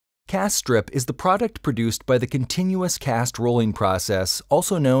Cast strip is the product produced by the continuous cast rolling process,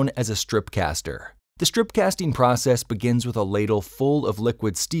 also known as a strip caster. The strip casting process begins with a ladle full of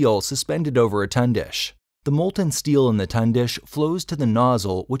liquid steel suspended over a tundish. The molten steel in the tundish flows to the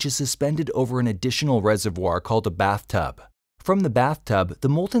nozzle, which is suspended over an additional reservoir called a bathtub. From the bathtub, the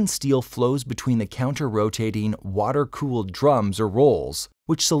molten steel flows between the counter-rotating, water-cooled drums or rolls,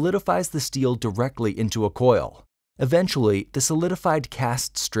 which solidifies the steel directly into a coil. Eventually, the solidified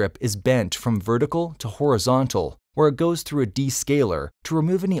cast strip is bent from vertical to horizontal, where it goes through a descaler to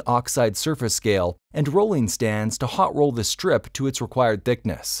remove any oxide surface scale and rolling stands to hot roll the strip to its required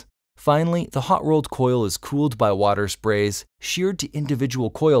thickness. Finally, the hot-rolled coil is cooled by water sprays, sheared to individual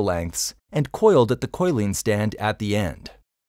coil lengths, and coiled at the coiling stand at the end.